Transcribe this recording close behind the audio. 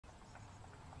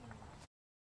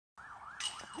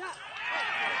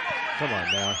Come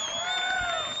on now.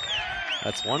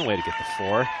 That's one way to get the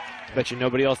 4. Bet you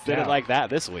nobody else did it like that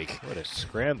this week. What a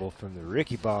scramble from the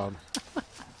Ricky bomb.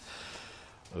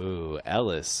 Ooh,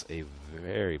 Ellis, a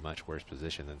very much worse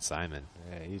position than Simon.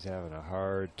 Yeah, he's having a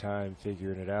hard time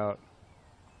figuring it out.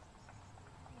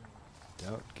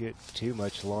 Don't get too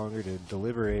much longer to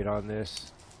deliberate on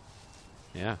this.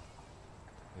 Yeah.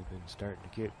 We've been starting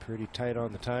to get pretty tight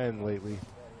on the time lately.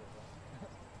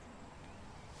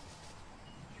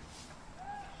 I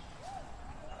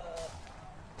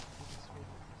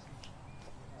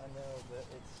know, but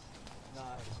it's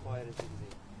not quite as easy.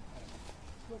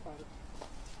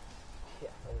 Yeah,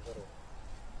 a little.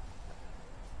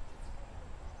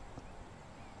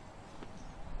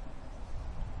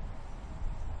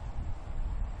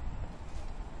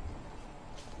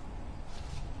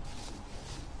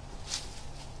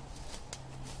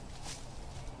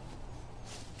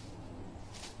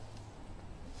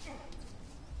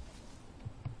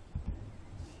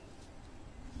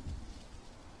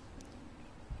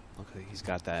 Looks like he's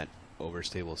got that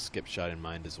overstable skip shot in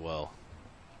mind as well.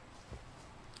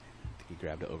 I think he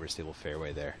grabbed an overstable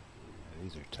fairway there. Yeah,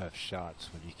 these are tough shots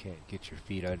when you can't get your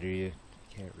feet under you. You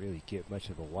can't really get much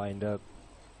of a wind up.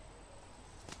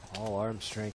 All arm strength